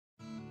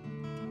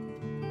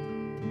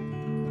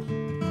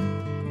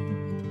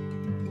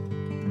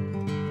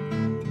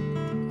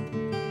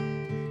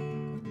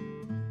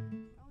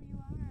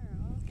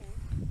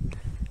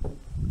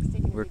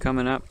we're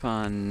coming up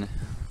on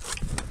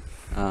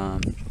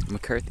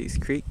McCarthy's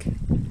Creek,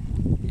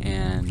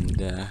 and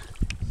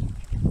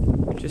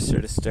we just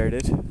sort of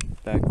started.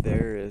 Back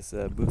there is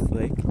Booth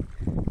Lake,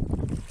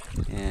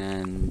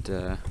 and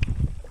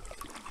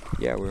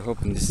yeah, we're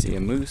hoping to see a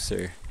moose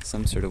or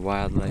some sort of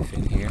wildlife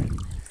in here.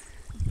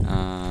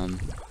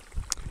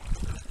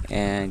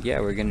 And yeah,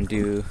 we're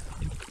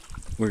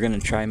gonna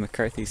try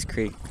McCarthy's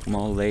Creek,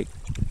 Mole Lake,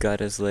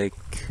 Gudda's Lake,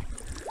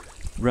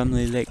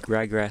 Rumley Lake,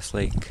 Ryegrass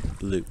Lake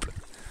loop.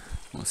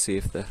 We'll see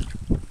if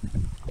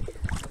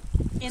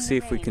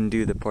we can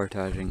do the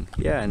portaging.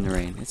 Yeah, in the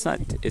rain.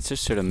 It's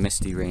just sort of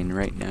misty rain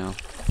right now,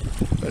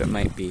 but it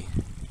might be.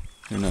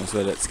 Who knows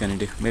what it's gonna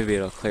do. Maybe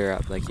it'll clear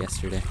up like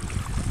yesterday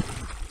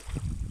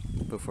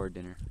before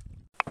dinner.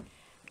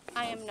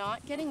 I am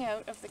not getting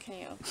out of the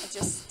canoe,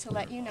 just to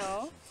let you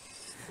know.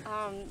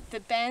 The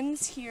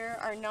bends here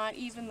are not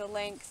even the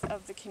length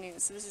of the canoe,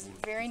 so this is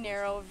very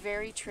narrow,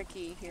 very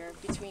tricky here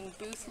between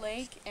Booth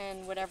Lake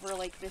and whatever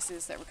lake this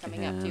is that we're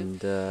coming up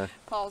to.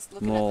 Paul's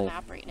looking at the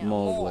map right now.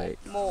 Mole Lake.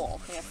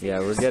 Mole. Yeah,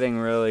 we're getting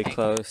really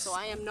close. So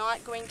I am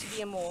not going to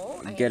be a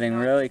mole. Getting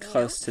really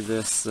close to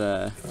this,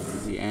 the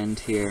end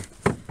here.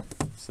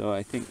 So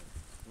I think,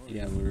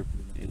 yeah,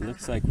 it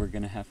looks like we're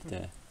gonna have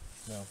to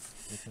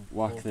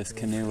walk this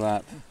canoe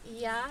up.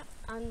 Yeah,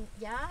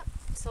 yeah.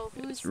 So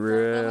who's the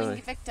really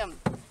willing victim?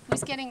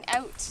 Who's getting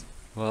out?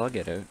 Well, I'll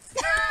get out.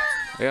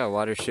 I got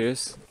water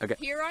shoes. Okay.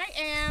 Here I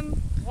am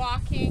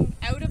walking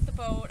out of the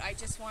boat. I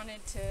just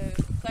wanted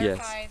to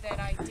clarify that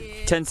I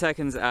did. 10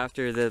 seconds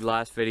after the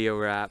last video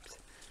wrapped,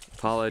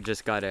 Paula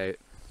just got out.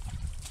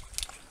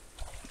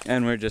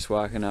 And we're just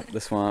walking up the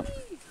swamp.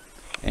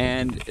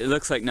 And it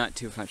looks like not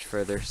too much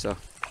further, so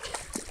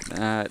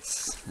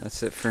that's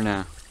it for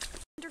now.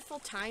 Wonderful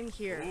time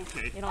here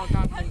in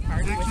Algonquin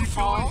Park with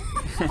Paul.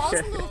 Paul's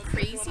a little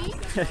crazy,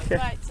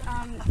 but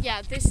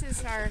yeah, this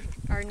is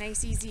our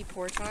nice easy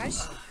portage.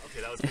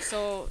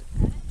 So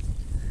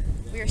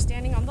we are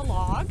standing on the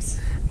logs,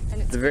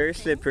 and it's the very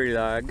slippery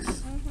logs.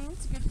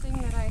 It's a good thing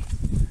that I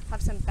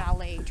have some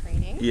ballet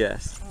training.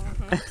 Yes.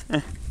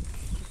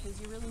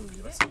 Because you really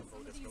need it. Some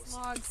of these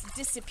logs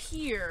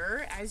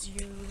disappear as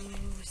you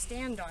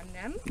stand on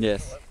them.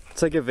 Yes.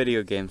 It's like a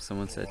video game,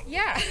 someone said.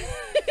 Yeah.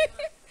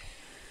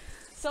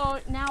 So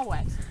now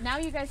what? Now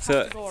you guys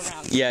have to go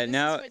around. Yeah,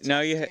 now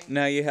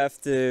you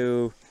have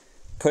to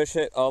push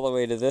it all the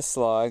way to this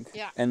log,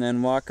 and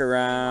then walk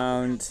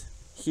around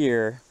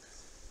here,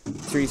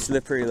 3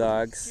 slippery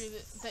logs.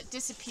 That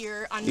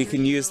disappear under you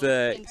can use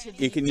the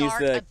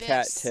abyss.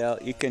 cattail.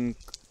 You can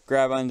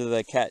grab onto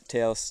the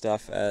cattail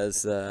stuff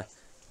as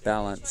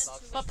balance.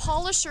 But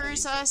Paul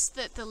assures us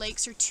that the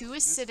lakes are too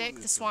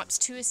acidic, the swamp's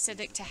too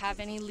acidic to have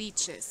any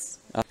leeches.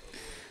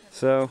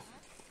 So.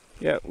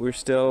 Yeah, we're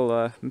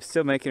still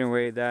making our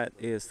way. That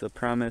is the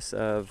promise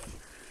of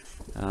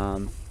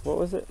what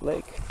was it?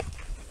 Lake?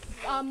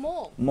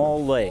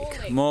 Mole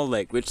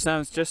Lake, which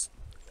sounds just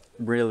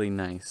really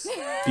nice.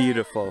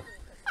 Beautiful,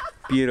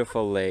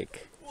 beautiful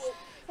lake.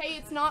 Hey,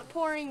 it's not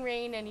pouring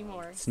rain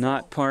anymore. It's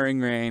not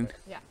pouring rain.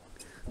 Yeah.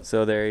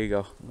 So there you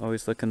go.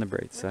 Always look on the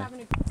bright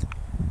side.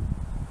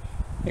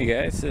 Hey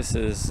guys, this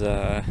is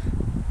the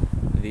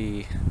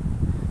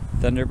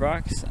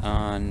Thunderbox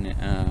on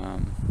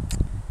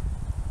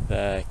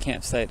the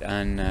campsite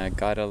on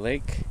Gada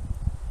Lake,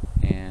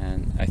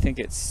 and I think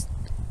it's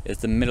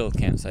the middle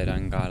campsite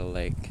on Gada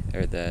Lake,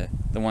 or the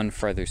one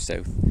farther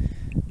south.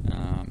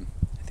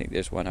 I think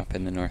there's one up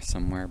in the north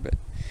somewhere, but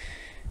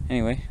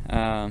anyway,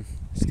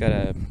 it's got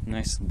a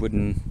nice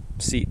wooden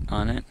seat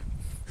on it,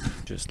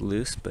 just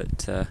loose,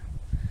 but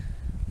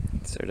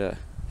sort of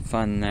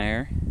fun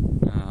there.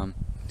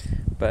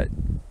 But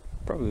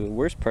probably the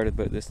worst part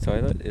about this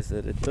toilet is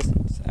that it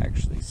doesn't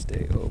actually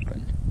stay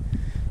open.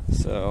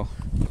 So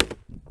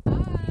we're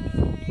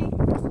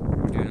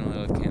doing a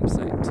little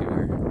campsite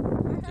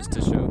tour just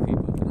to show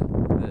people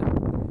the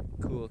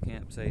cool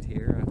campsite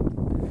here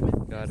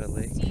on Gada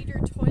Lake. Cedar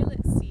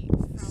toilet seat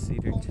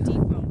from Home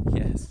Depot.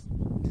 Yes.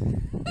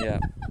 Yeah.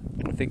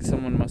 I think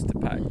someone must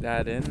have packed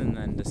that in and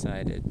then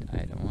decided,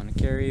 I don't want to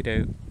carry it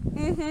out.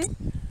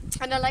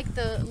 And I like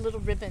the little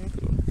ribbon.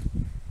 Cool.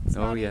 It's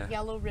not a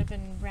yellow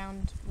ribbon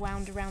wound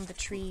around the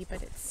tree,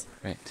 but it's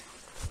right.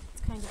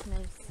 It's kind of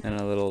nice. And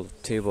a little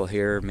table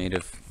here made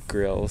of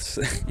grills.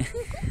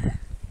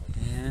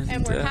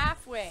 and we're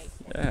halfway.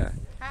 Yeah,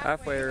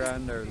 halfway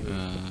around our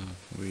loop.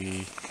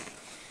 We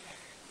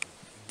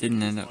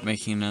didn't end up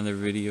making another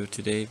video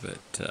today,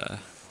 but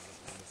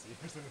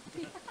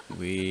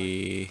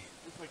we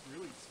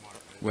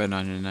went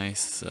on a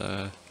nice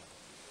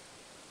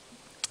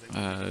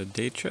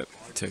day trip.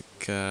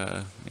 Took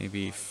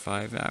maybe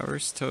 5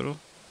 hours total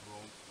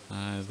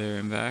there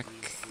and back,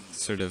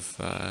 sort of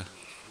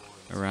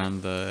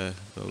around the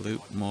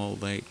loop, Mole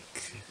Lake,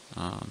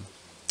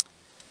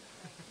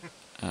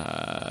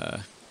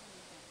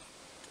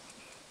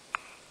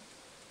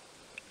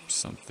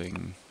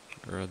 something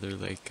or other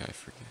lake, I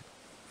forget.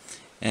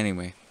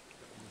 Anyway,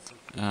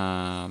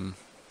 yeah,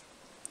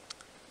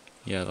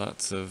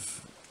 lots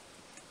of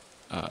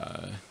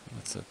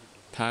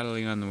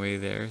paddling on the way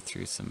there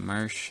through some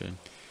marsh and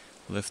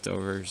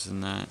liftovers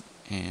and that,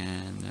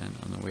 and then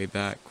on the way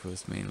back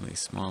was mainly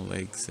small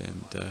legs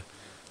and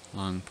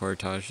long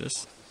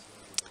portages.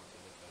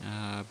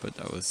 But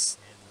that was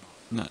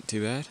not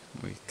too bad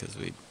because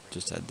we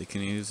just had the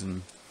canoes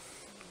and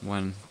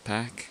one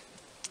pack,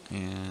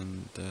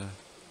 and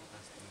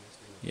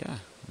yeah,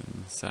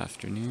 and this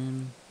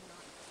afternoon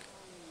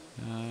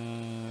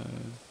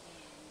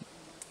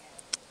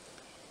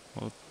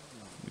well,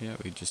 yeah,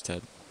 we just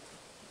had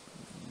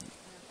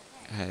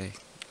I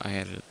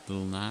had a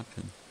little nap,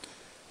 and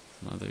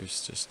some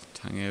others just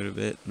hung out a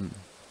bit, and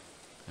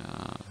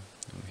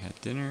we had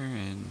dinner,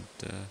 and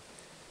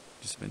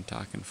just been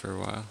talking for a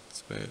while.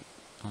 It's about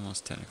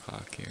almost 10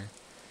 o'clock here.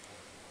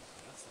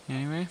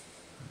 Anyway,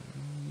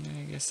 yeah,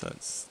 I guess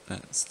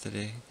that's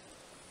today.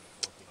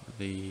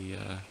 The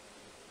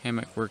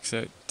hammock works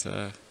out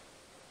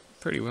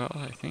pretty well,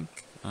 I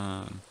think.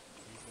 I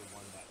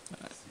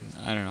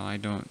don't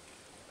know.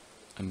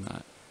 I'm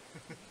not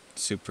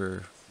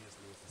super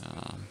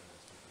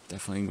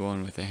definitely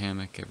going with a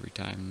hammock every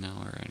time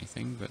now or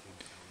anything, but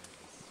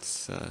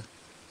it's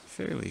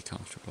fairly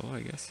comfortable,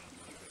 I guess.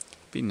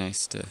 Be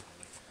nice to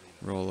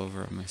roll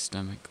over on my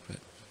stomach, but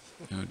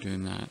no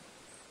doing that.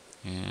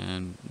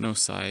 And no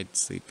side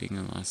sleeping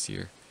unless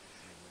you're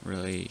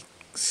really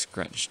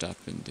scrunched up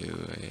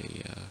into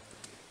a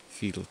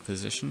fetal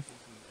position.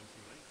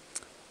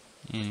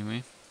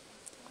 Anyway,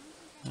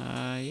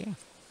 yeah,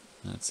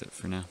 that's it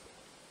for now.